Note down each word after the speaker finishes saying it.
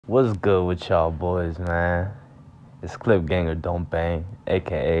What's good with y'all boys, man? It's Clip Ganger Don't Bang,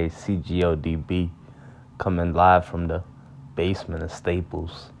 aka CGODB, coming live from the basement of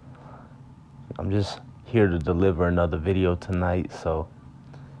Staples. I'm just here to deliver another video tonight, so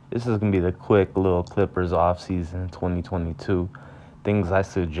this is gonna be the quick little Clippers off-season 2022. Things I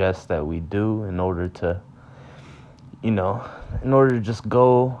suggest that we do in order to just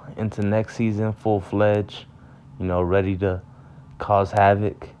go into next season full-fledged, ready to cause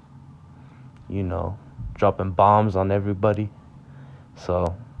havoc, dropping bombs on everybody.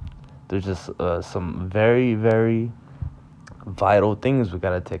 So there's just some very, very vital things we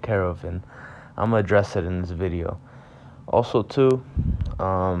got to take care of, and I'm going to address it in this video. Also, too,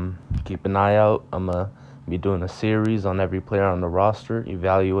 keep an eye out. I'm going to be doing a series on every player on the roster,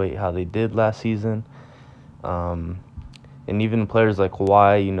 evaluate how they did last season. And even players like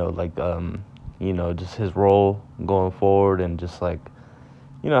Kawhi, just his role going forward, and just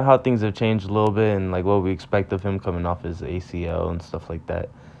how things have changed a little bit, and what we expect of him coming off his ACL and stuff like that.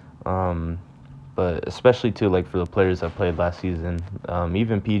 But especially too, for the players that played last season,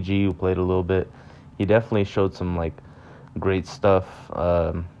 even PG, who played a little bit, he definitely showed some great stuff,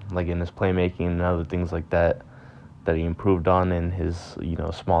 in his playmaking and other things like that he improved on in his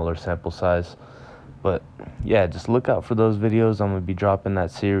smaller sample size. But yeah, just look out for those videos. I'm gonna be dropping that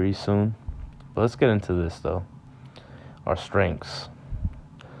series soon. But let's get into this though. Our strengths.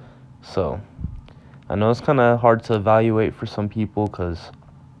 So I know it's kind of hard to evaluate for some people because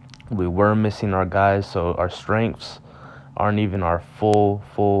we were missing our guys. So our strengths aren't even our full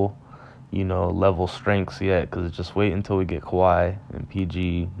level strengths yet, because just wait until we get Kawhi and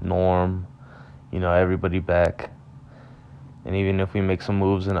PG, Norm, everybody back. And even if we make some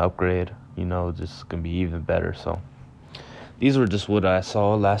moves and upgrade, just gonna be even better. So these were just what I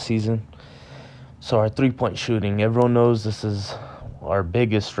saw last season. So our 3-point shooting, everyone knows this is our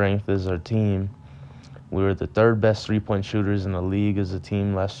biggest strength is our team. We were the third best 3-point shooters in the league as a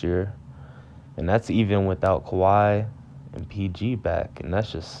team last year, and that's even without Kawhi and PG back, and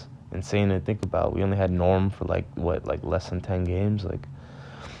that's just insane to think about. We only had Norm for less than 10 games.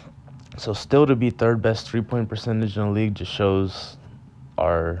 So still to be third best 3-point percentage in the league just shows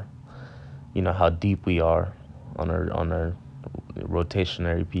our how deep we are on our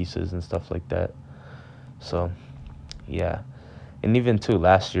rotationary pieces and stuff like that. So yeah. And even too,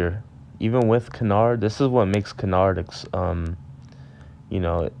 last year, even with Kennard, this is what makes Kennard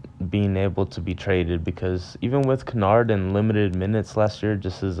being able to be traded, because even with Kennard and limited minutes last year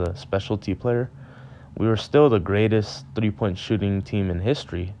just as a specialty player, we were still the greatest 3-point shooting team in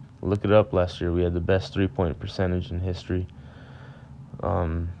history. Look it up. Last year we had the best 3-point percentage in history.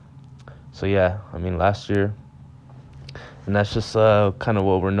 So yeah, last year, and that's just kind of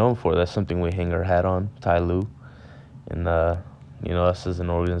what we're known for. That's something we hang our hat on, Ty Lue. And us as an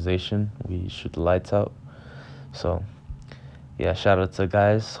organization, we shoot the lights out. So yeah, shout out to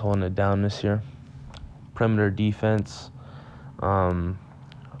guys holding it down this year. Perimeter defense,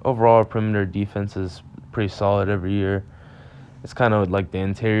 overall our perimeter defense is pretty solid every year. It's kind of like the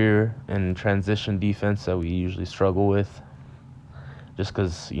interior and transition defense that we usually struggle with, just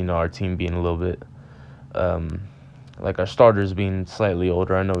because our team being a little bit our starters being slightly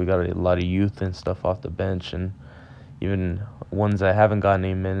older. I know we got a lot of youth and stuff off the bench, and even ones that haven't gotten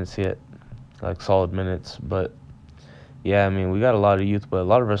any minutes yet, solid minutes. But yeah, we got a lot of youth, but a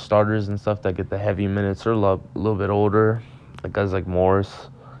lot of our starters and stuff that get the heavy minutes are a little bit older, guys like Morris.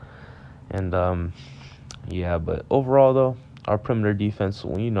 And yeah, but overall though, our perimeter defense,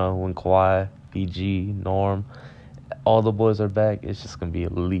 when Kawhi, PG, Norm, all the boys are back, it's just gonna be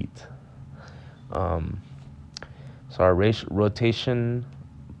elite. So our rotation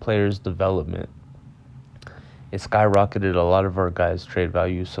players development, it skyrocketed a lot of our guys' trade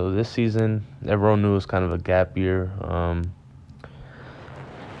value. So this season, everyone knew it was kind of a gap year.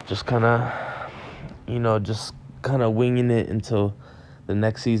 Just kind of winging it until the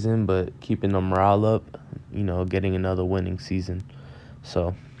next season, but keeping the morale up, getting another winning season.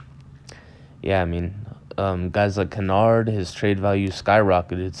 So yeah, guys like Kennard, his trade value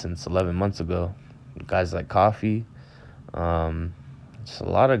skyrocketed since 11 months ago. Guys like Coffee, just a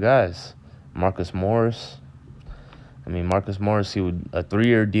lot of guys. Marcus Morris. Marcus Morris, a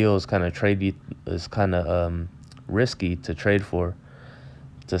 3-year deal is kind of risky to trade for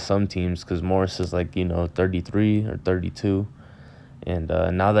to some teams, because Morris is 33 or 32, and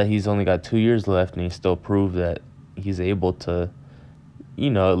now that he's only got 2 years left, and he still proved that he's able to,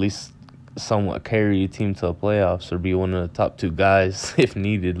 at least somewhat carry a team to the playoffs or be one of the top 2 guys if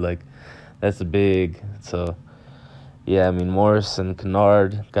needed. That's big. So yeah, Morris and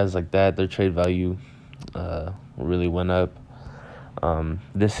Kennard, guys like that, their trade value really went up.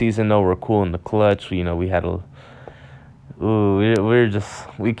 This season, though, we're cool in the clutch. You know, we had a ooh,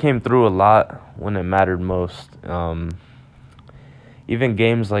 we came through a lot when it mattered most. Even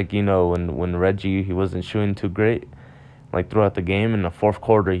games like, you know, when Reggie, he wasn't shooting too great, like throughout the game in the fourth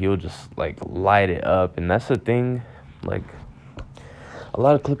quarter, he would just like light it up. And that's the thing, like a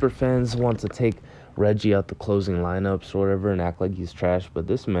lot of Clipper fans want to take Reggie out the closing lineups or whatever and act like he's trash, but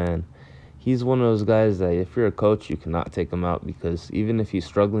this man, he's one of those guys that if you're a coach, you cannot take him out, because even if he's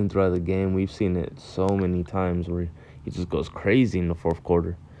struggling throughout the game, we've seen it so many times where he just goes crazy in the fourth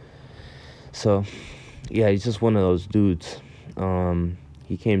quarter. So, yeah, he's just one of those dudes.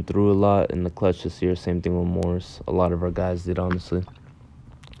 He came through a lot in the clutch this year. Same thing with Morris. A lot of our guys did, honestly.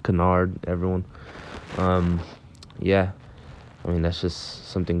 Kennard, everyone. Yeah, I mean, that's just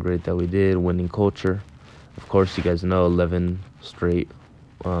something great that we did. Winning culture. Of course, you guys know 11 straight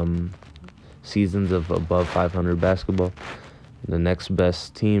seasons of above 500 basketball. The next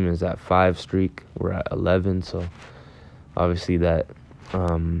best team is at 5 streak. We're at 11, so obviously that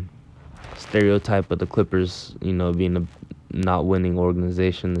stereotype of the Clippers, you know, being a not winning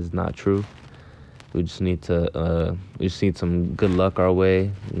organization is not true. We just need some good luck our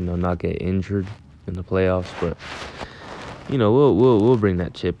way, you know, not get injured in the playoffs. But you know, we'll bring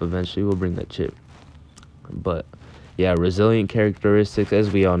that chip eventually. We'll bring that chip. But yeah, resilient characteristics, as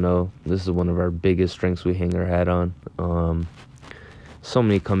we all know, this is one of our biggest strengths we hang our hat on. So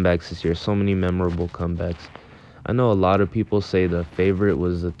many comebacks this year, so many memorable comebacks. I know a lot of people say the favorite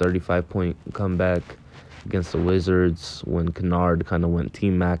was the 35-point comeback against the Wizards when Kennard kind of went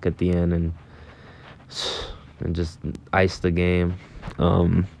Team Mac at the end and just iced the game.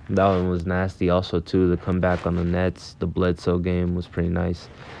 That one was nasty. Also, too, the comeback on the Nets, the Bledsoe game was pretty nice.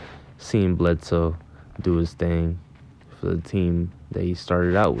 Seeing Bledsoe do his thing for the team that he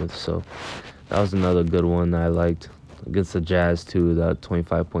started out with. So that was another good one that I liked. Against the Jazz, too, that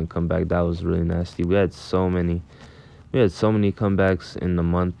 25-point comeback, that was really nasty. We had so many comebacks in the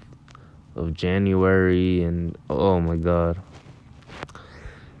month of January, and oh my god,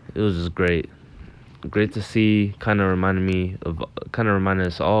 it was just great to see. Kind of reminded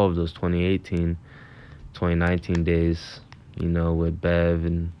us all of those 2018 2019 days, you know, with Bev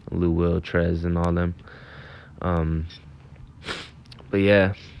and Lou Will, Trez and all them. But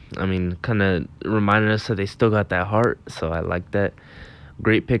yeah, I mean, kind of reminded us that they still got that heart, so I like that.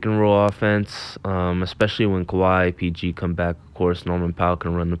 Great pick and roll offense, especially when Kawhi, PG come back. Of course, Norman Powell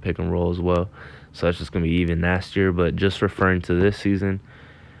can run the pick and roll as well, so that's just going to be even nastier. But just referring to this season,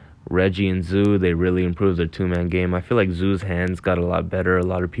 Reggie and Zoo, they really improved their two-man game. I feel like Zoo's hands got a lot better. A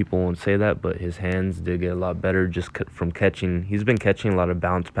lot of people won't say that, but his hands did get a lot better just from catching. He's been catching a lot of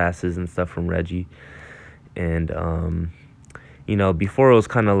bounce passes and stuff from Reggie. And, you know, before it was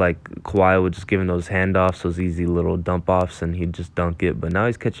kind of like Kawhi would just give him those handoffs, those easy little dump-offs, and he'd just dunk it. But now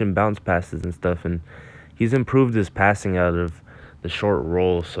he's catching bounce passes and stuff, and he's improved his passing out of the short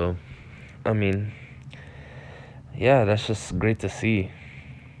roll. So, I mean, yeah, that's just great to see.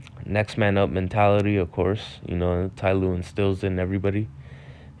 Next man up mentality, of course. You know, Ty Lue instills it in everybody.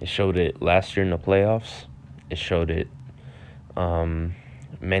 It showed it last year in the playoffs. It showed it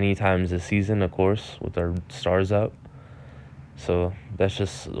many times this season, of course, with our stars out. So that's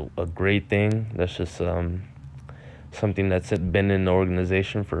just a great thing. That's just something that's been in the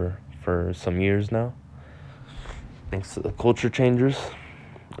organization for some years now. Thanks to the culture changers.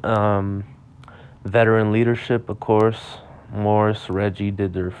 Veteran leadership, of course. Morris, Reggie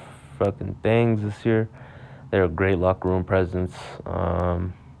did their fucking things this year. They're a great locker room presence.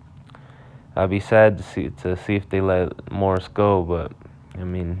 I'd be sad to see if they let Morris go, but I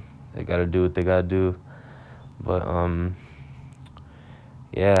mean, they gotta do what they gotta do. But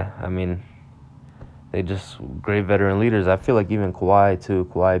yeah, I mean, they just great veteran leaders. I feel like even Kawhi too,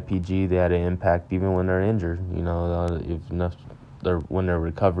 Kawhi, PG, they had an impact even when they're injured. You know, when they're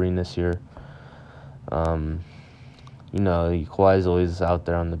recovering this year. You know, Kawhi's always out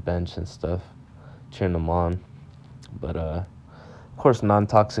there on the bench and stuff, cheering them on. But of course,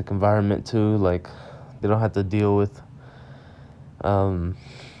 non-toxic environment too. Like, they don't have to deal with the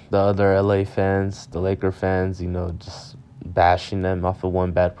other LA fans, the Laker fans. You know, just bashing them off of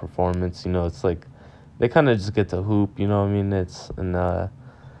one bad performance. You know, it's like they kind of just get to hoop. You know what I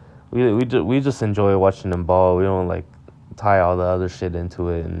mean? We just enjoy watching them ball. We don't like tie all the other shit into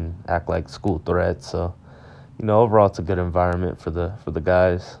it and act like school threats. So, you know, overall, it's a good environment for the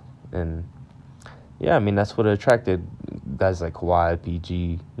guys. And yeah, I mean, that's what attracted guys like Kawhi,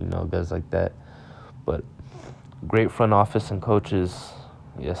 PG, you know, guys like that. But great front office and coaches,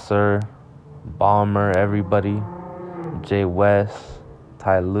 yes sir. Ballmer, everybody, Jay West,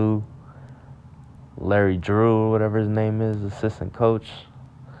 Ty Lue, Larry Drew or whatever his name is, assistant coach.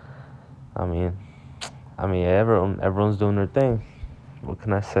 I mean, everyone's doing their thing. What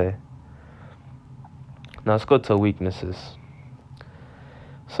can I say? Now let's go to weaknesses.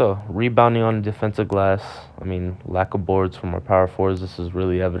 So, rebounding on the defensive glass. I mean, lack of boards from our power forwards. This is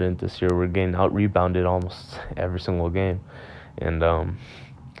really evident this year. We're getting out-rebounded almost every single game. And, I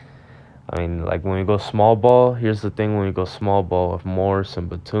mean, like, when we go small ball, here's the thing when we go small ball with Morris and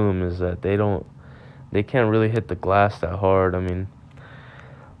Batum is that they can't really hit the glass that hard. I mean,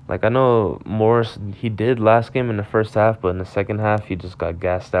 like, I know Morris, he did last game in the first half, but in the second half, he just got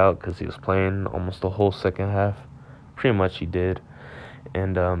gassed out because he was playing almost the whole second half. Pretty much he did.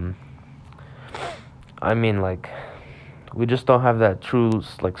 And, I mean, like, we just don't have that true,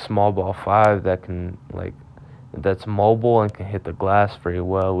 like, small ball five that can, like, that's mobile and can hit the glass very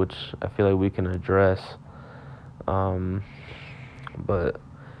well, which I feel like we can address. But,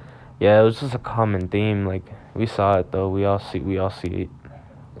 yeah, it was just a common theme. Like, we saw it, though. We all see it.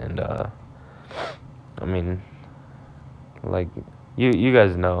 And, I mean, like, you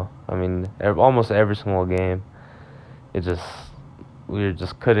guys know. I mean, almost every single game, we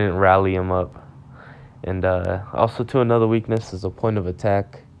just couldn't rally him up. And also, to another weakness is a point of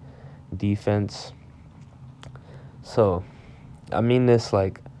attack defense. So, I mean this,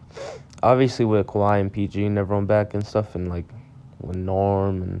 like, obviously with Kawhi and PG and everyone back and stuff, and, like, with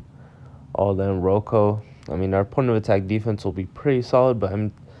Norm and all them, Rocco, I mean, our point of attack defense will be pretty solid, but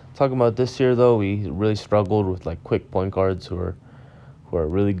I'm talking about this year, though, we really struggled with, like, quick point guards who are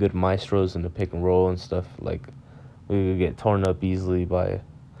really good maestros in the pick and roll and stuff. Like, we would get torn up easily by,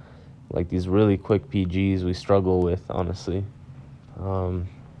 like, these really quick PGs we struggle with, honestly.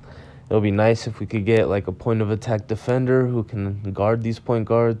 It would be nice if we could get, like, a point of attack defender who can guard these point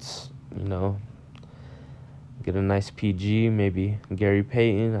guards, you know. Get a nice PG, maybe Gary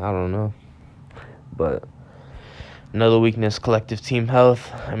Payton, I don't know. But another weakness, collective team health.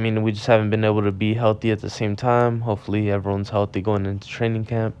 I mean, we just haven't been able to be healthy at the same time. Hopefully everyone's healthy going into training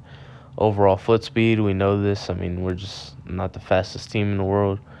camp. Overall foot speed, we know this. I mean, we're just not the fastest team in the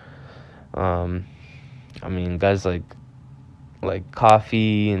world. I mean, guys like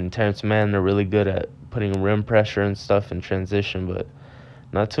Coffee and Terrence Mann, they're really good at putting rim pressure and stuff in transition, but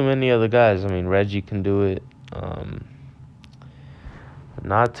not too many other guys. I mean, Reggie can do it.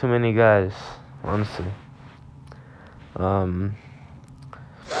 Not too many guys, honestly.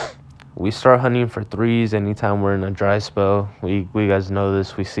 We start hunting for threes anytime we're in a dry spell. We guys know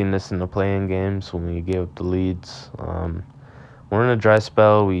this. We've seen this in the play-in games when we gave up the leads. When we're in a dry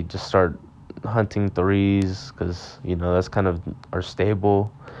spell, we just start hunting threes because, you know, that's kind of our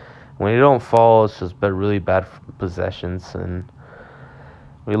stable. When they don't fall, it's just really bad possessions, and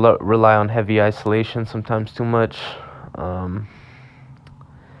we rely on heavy isolation sometimes too much.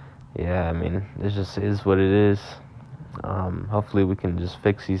 Yeah, I mean, it just is what it is. Hopefully we can just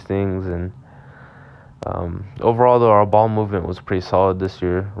fix these things. And overall, though, our ball movement was pretty solid this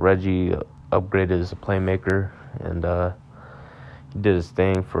year. Reggie upgraded as a playmaker, and he did his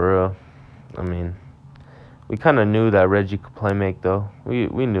thing for real. I mean, we kind of knew that Reggie could play make, though. We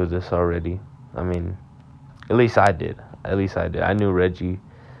knew this already. I mean, at least I did. I knew Reggie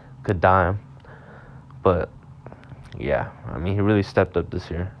could dime. But, yeah, I mean, he really stepped up this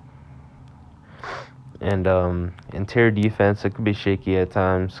year. And interior defense, it could be shaky at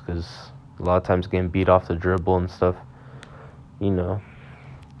times because a lot of times getting beat off the dribble and stuff, you know.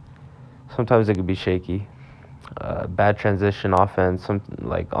 Sometimes it could be shaky. Bad transition offense.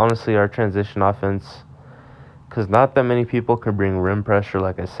 Honestly, our transition offense, because not that many people can bring rim pressure,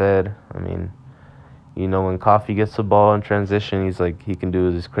 like I said. I mean, you know, when Coffee gets the ball in transition, he can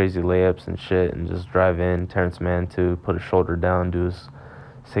do these crazy layups and shit and just drive in. Terrence Mann, too, put his shoulder down, do his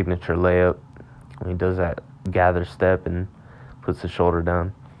signature layup. When he does that gather step and puts his shoulder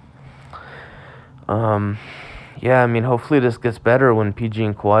down. Yeah, I mean, hopefully this gets better when PG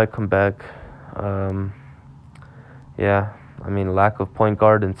and Kawhi come back. Yeah, I mean, lack of point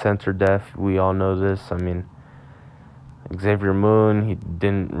guard and center depth, we all know this. I mean, Xavier Moon, he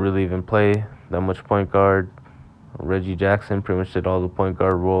didn't really even play that much point guard. Reggie Jackson pretty much did all the point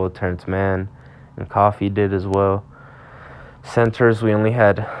guard role. Terrence Mann and Coffee did as well. Centers, we only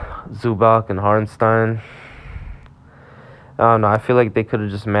had Zubac and Hartenstein. I don't know. I feel like they could have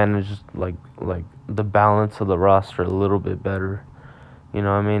just managed like the balance of the roster a little bit better. You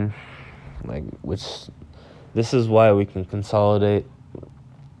know what I mean? This is why we can consolidate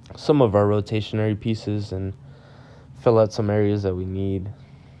some of our rotationary pieces and fill out some areas that we need.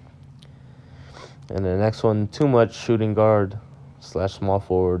 And the next one, too much shooting guard / small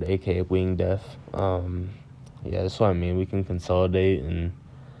forward, aka wing def. Yeah, that's what I mean. We can consolidate and,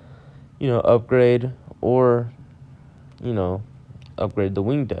 upgrade, or, you know, upgrade the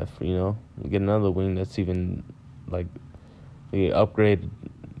wing depth, get another wing that's even, like, we upgrade,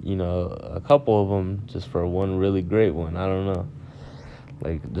 a couple of them just for one really great one. I don't know.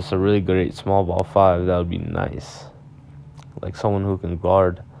 Like, just a really great small ball five, that would be nice. Like, someone who can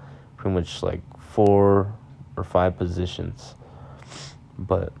guard pretty much, like, 4 or 5 positions.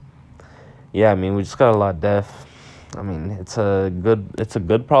 But, yeah, I mean, we just got a lot of depth. I mean, it's a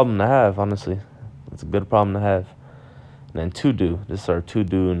good problem to have, honestly. It's a good problem to have. And then to-do. This is our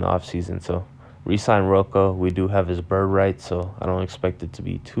to-do in the offseason. So, re-sign Rocco. We do have his bird right, so I don't expect it to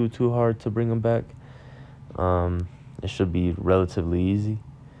be too hard to bring him back. It should be relatively easy,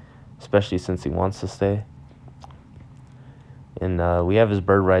 especially since he wants to stay. And we have his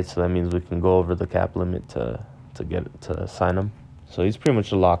bird right, so that means we can go over the cap limit to sign him. So he's pretty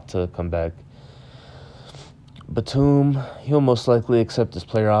much a lock to come back. Batum, he'll most likely accept his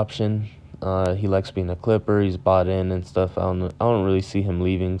player option. He likes being a Clipper. He's bought in and stuff. I don't really see him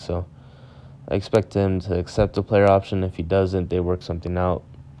leaving, so I expect him to accept the player option. If he doesn't, they work something out.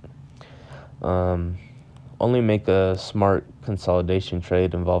 Only make a smart consolidation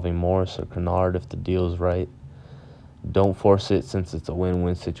trade involving Morris or Kennard if the deal's right. Don't force it since it's a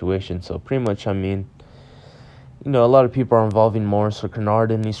win-win situation. So pretty much, I mean, a lot of people are involving Morris or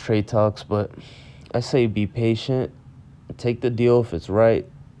Kennard in these trade talks, but I say be patient. Take the deal if it's right.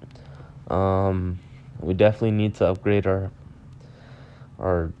 We definitely need to upgrade our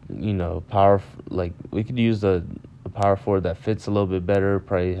power. Like, we could use a power forward that fits a little bit better,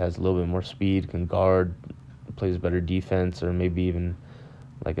 probably has a little bit more speed, can guard, plays better defense, or maybe even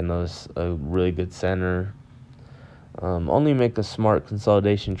like a really good center. Only make a smart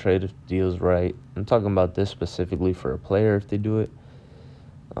consolidation trade if the deal's right. I'm talking about this specifically for a player if they do it,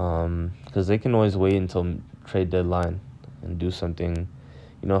 because they can always wait until trade deadline and do something,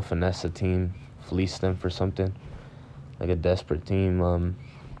 finesse a team, fleece them for something, like a desperate team.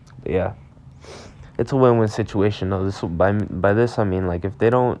 But yeah, it's a win-win situation though. By this I mean, like, if they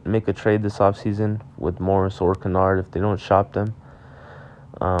don't make a trade this offseason with Morris or Kennard, if they don't shop them,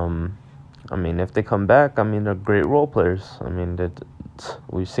 I mean, if they come back, I mean, they're great role players. I mean,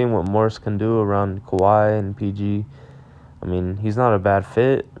 we've seen what Morris can do around Kawhi and PG. I mean, he's not a bad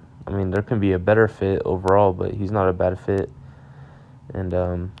fit. I mean, there can be a better fit overall, but he's not a bad fit. And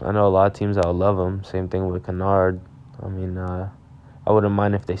I know a lot of teams that would love him. Same thing with Kennard. I mean, I wouldn't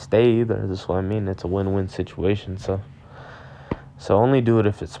mind if they stay either. That's what I mean. It's a win-win situation. So only do it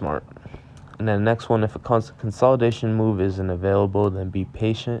if it's smart. And then next one, if a consolidation move isn't available, then be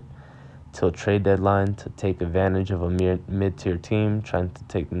patient till trade deadline to take advantage of a mid-tier team trying to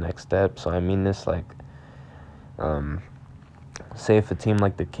take the next step. So I mean this, like, say if a team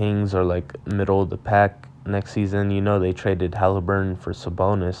like the Kings are like middle of the pack next season, they traded Halliburton for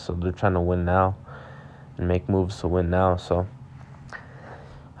Sabonis, so they're trying to win now and make moves to win now. So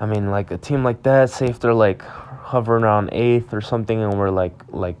I mean, like, a team like that, say if they're like hovering around 8th or something, and we're like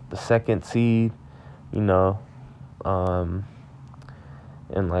the 2nd seed,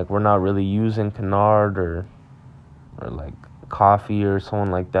 and like we're not really using Kennard or like Coffee or someone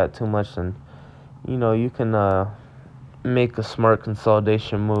like that too much, then you can make a smart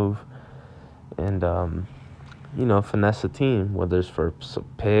consolidation move and finesse a team, whether it's for some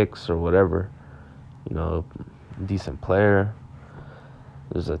picks or whatever, decent player.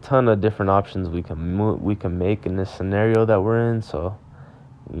 There's a ton of different options we can make in this scenario that we're in. So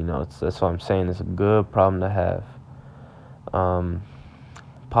that's what I'm saying. It's a good problem to have.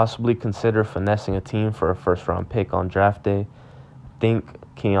 Possibly consider finessing a team for a first-round pick on draft day. Think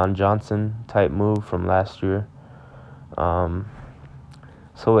Keon Johnson type move from last year. So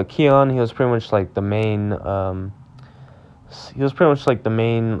with Keon, he was pretty much like the main.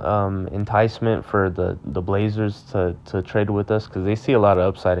 Enticement for the Blazers to trade with us, because they see a lot of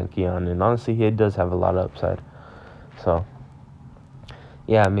upside in Keon, and honestly, he does have a lot of upside. So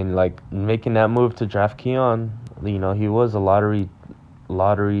yeah, I mean, like, making that move to draft Keon, he was a lottery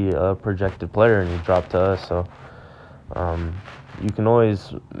projected player, and he dropped to us. So you can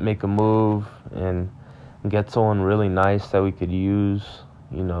always make a move and get someone really nice that we could use,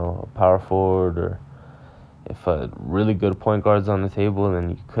 a power forward, or if a really good point guard's on the table, then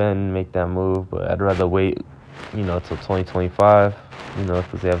you can make that move. But I'd rather wait, till 2025,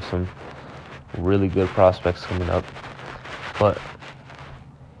 because they have some really good prospects coming up. But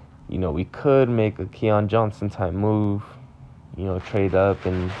we could make a Keon Johnson type move, trade up,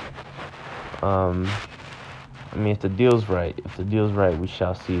 and I mean, if the deal's right, we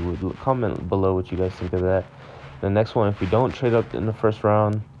shall see. Comment below what you guys think of that. The next one, if we don't trade up in the first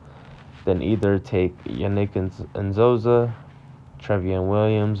round, then either take Yannick Nzosa, Trevion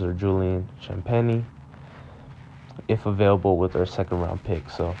Williams or Julian Champagnie, if available, with our second round pick.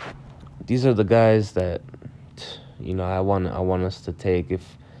 So these are the guys that I want us to take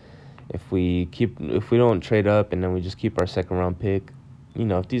if we don't trade up and then we just keep our second round pick.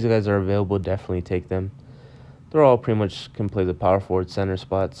 If these guys are available, definitely take them. They're all pretty much can play the power forward center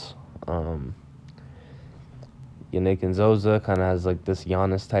spots. Yannick Nzosa kind of has like this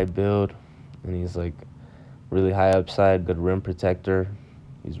Giannis type build, and he's like really high upside, good rim protector.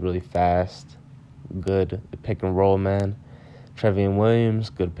 He's really fast, good pick and roll man. Trevion Williams,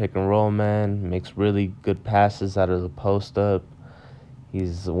 good pick and roll man, makes really good passes out of the post up.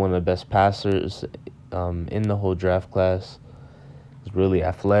 He's one of the best passers in the whole draft class. He's really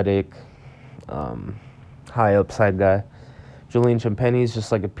athletic, high upside guy. Julian Champagnie is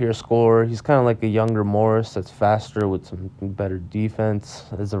just like a pure scorer. He's kind of like a younger Morris that's faster with some better defense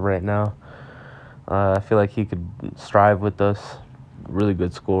as of right now. I feel like he could strive with us. Really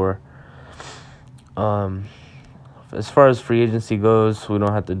good scorer. As far as free agency goes, we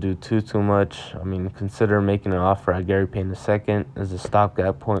don't have to do too much. I mean, consider making an offer at Gary Payton II as a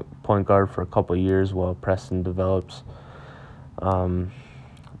stopgap point guard for a couple of years while Preston develops.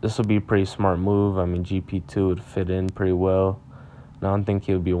 This would be a pretty smart move. I mean, GP2 would fit in pretty well. I don't think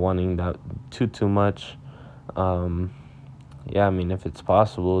he would be wanting that too much. Yeah, I mean, if it's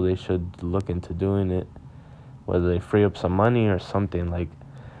possible, they should look into doing it, whether they free up some money or something. Like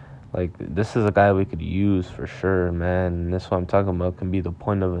this is a guy we could use for sure, man. And this, what I'm talking about, can be the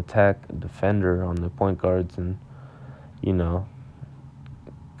point of attack defender on the point guards, and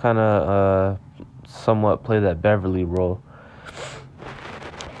kind of somewhat play that Beverly role.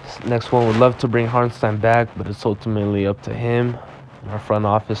 Next one, would love to bring Hartenstein back, but it's ultimately up to him and our front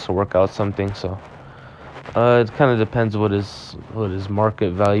office to work out something. So it kind of depends what his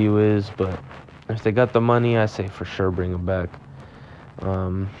market value is, but if they got the money, I say for sure bring him back.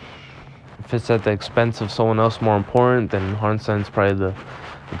 If it's at the expense of someone else more important, then Hartenstein's probably the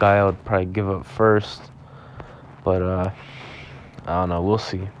guy I would probably give up first. But I don't know. We'll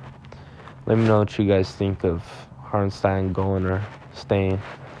see. Let me know what you guys think of Hartenstein going or staying.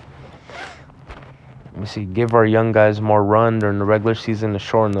 Let me see. Give our young guys more run during the regular season to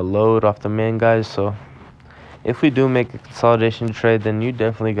shorten the load off the main guys. So if we do make a consolidation trade, then you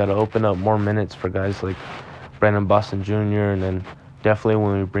definitely got to open up more minutes for guys like Brandon Boston Jr. And then definitely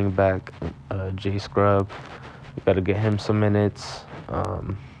when we bring back Jay Scrub, we got to get him some minutes.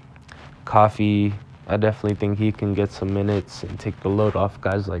 Coffee, I definitely think he can get some minutes and take the load off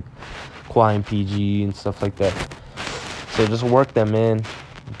guys like Kawhi and PG and stuff like that. So just work them in.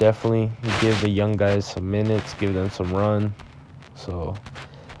 Definitely give the young guys some minutes, give them some run. So,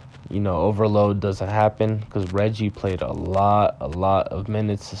 overload doesn't happen, because Reggie played a lot of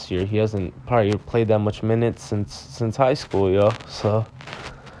minutes this year. He hasn't probably played that much minutes since high school, yo. So,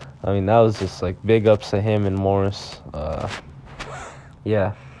 I mean, that was just like big ups to him and Morris.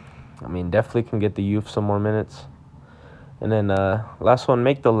 Yeah, I mean, definitely can get the youth some more minutes. And then last one,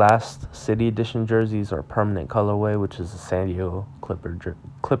 make the last City Edition jerseys our permanent colorway, which is the San Diego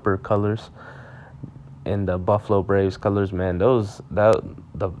Clipper colors and the Buffalo Braves colors. Man,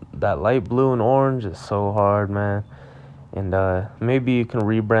 that light blue and orange is so hard, man. And maybe you can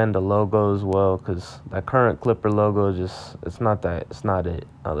rebrand the logo as well, because that current Clipper logo it's not it.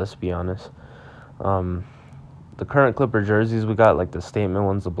 Let's be honest. The current Clipper jerseys we got, like the statement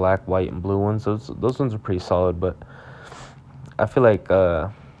ones, the black, white, and blue ones, those ones are pretty solid, but I feel like,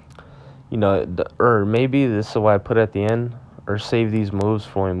 or maybe this is why I put it at the end, or save these moves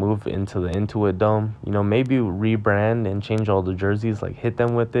for when we move into the Intuit Dome. Maybe rebrand and change all the jerseys, like hit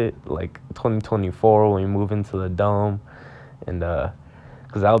them with it, like 2024 when we move into the Dome. And,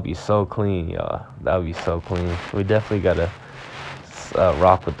 because that would be so clean, y'all. That would be so clean. We definitely got to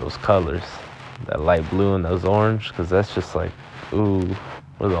rock with those colors, that light blue and those orange, because that's just like, ooh,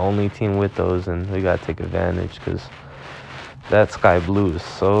 we're the only team with those, and we got to take advantage, because that sky blue is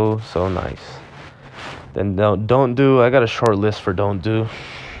so nice. Then don't do. I got a short list for don't do,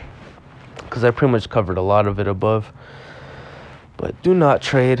 because I pretty much covered a lot of it above. But do not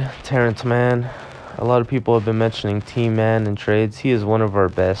trade Terrence Mann. A lot of people have been mentioning T-Man in trades. He is one of our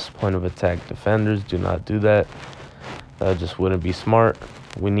best point of attack defenders. Do not do that. That just wouldn't be smart.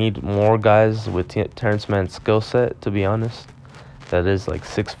 We need more guys with Terrence Mann's skill set, to be honest. That is like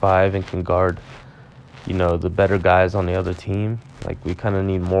 6'5" and can guard, the better guys on the other team. Like, we kind of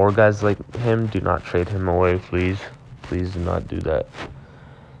need more guys like him. Do not trade him away, please. Please do not do that.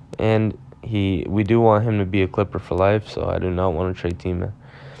 And we do want him to be a Clipper for life, so I do not want to trade T-Man.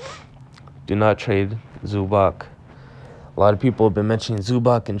 Do not trade Zubac. lot of people have been mentioning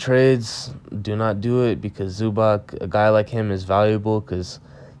Zubac in trades. Do not do it because Zubac, a guy like him, is valuable because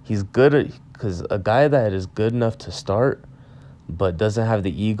he's good at. Because a guy that is good enough to start but doesn't have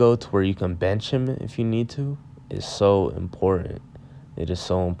the ego to where you can bench him if you need to is so important. It is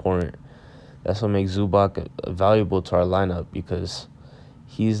so important. That's what makes Zubac valuable to our lineup because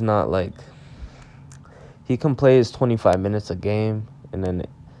he's not like he can play his 25 minutes a game and then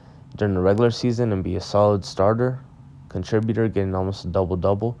during the regular season and be a solid starter, contributor, getting almost a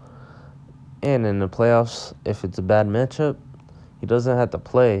double-double. And in the playoffs, if it's a bad matchup, he doesn't have to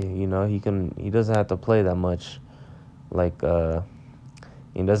play. He doesn't have to play that much. Like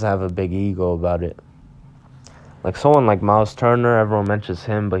he doesn't have a big ego about it. Like someone like Miles Turner, everyone mentions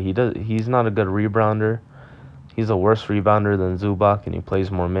him, but he's not a good rebounder. He's a worse rebounder than Zubac, and he plays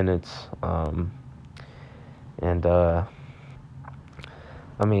more minutes.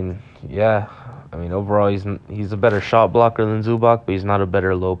 Overall, he's a better shot blocker than Zubac, but he's not a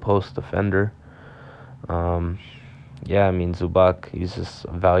better low post defender. Zubac, he's just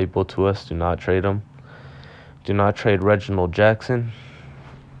valuable to us. Do not trade him. Do not trade Reginald Jackson.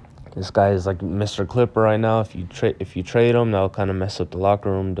 This guy is like Mr. Clipper right now. If you trade him, that'll kind of mess up the locker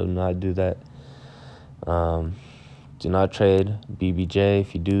room. Do not do that. Do not trade BBJ.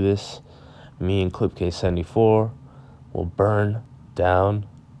 If you do this, me and ClipK74 will burn down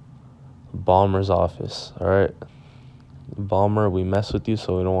Ballmer's office. All right, Ballmer, we mess with you,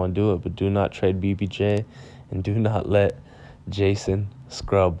 so we don't want to do it. But do not trade BBJ, and do not let Jason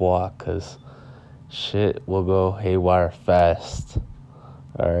Scrub walk, cause shit will go haywire fast.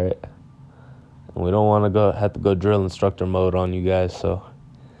 All right, and we don't want to have to go drill instructor mode on you guys. So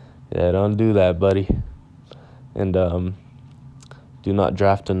yeah, don't do that, buddy. And do not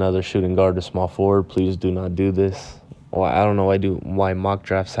draft another shooting guard or small forward. Please do not do this. Well, I don't know why mock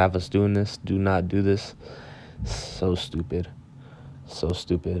drafts have us doing this. Do not do this. So stupid. So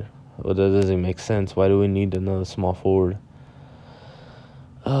stupid. Well, that doesn't make sense. Why do we need another small forward?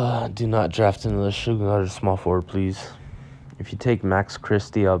 Do not draft another shooting guard or small forward, please. If you take Max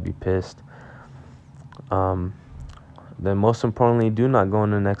Christie, I'll be pissed. Then most importantly, do not go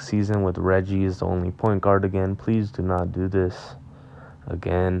into next season with Reggie as the only point guard again. Please do not do this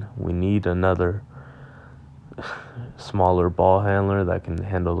again. We need another smaller ball handler that can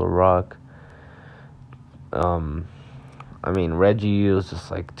handle the rock. Reggie, it was just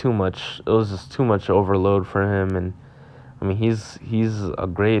like too much. It was just too much overload for him, and he's a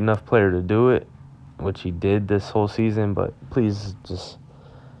great enough player to do it, which he did this whole season. But please just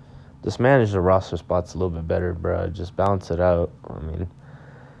manage the roster spots a little bit better, bro. Just balance it out.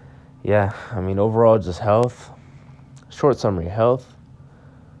 Overall, just health. Short summary: health.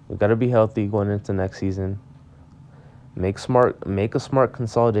 We gotta be healthy going into next season. Make a smart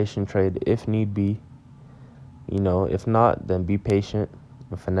consolidation trade if need be. If not, then be patient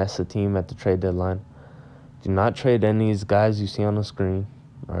and finesse the team at the trade deadline. Do not trade any of these guys you see on the screen.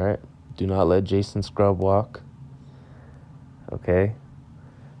 All right. Do not let Jason Scrub walk. Okay.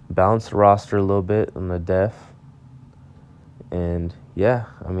 Balance the roster a little bit on the depth. And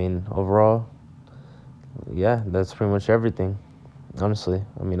overall, that's pretty much everything. Honestly,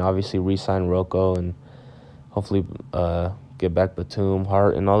 obviously re-sign Rocco and hopefully get back Batum,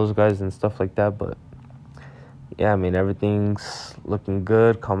 Hart, and all those guys and stuff like that. But yeah, everything's looking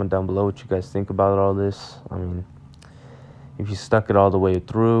good. Comment down below what you guys think about all this. If you stuck it all the way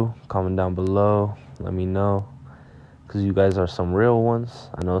through, comment down below. Let me know, because you guys are some real ones.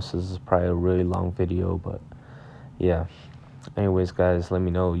 I know this is probably a really long video, but yeah. Anyways, guys, let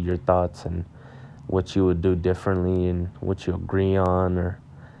me know your thoughts and what you would do differently and what you agree on or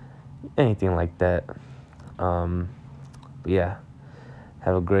anything like that. But yeah,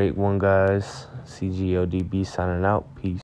 have a great one, guys. CGODB signing out. Peace.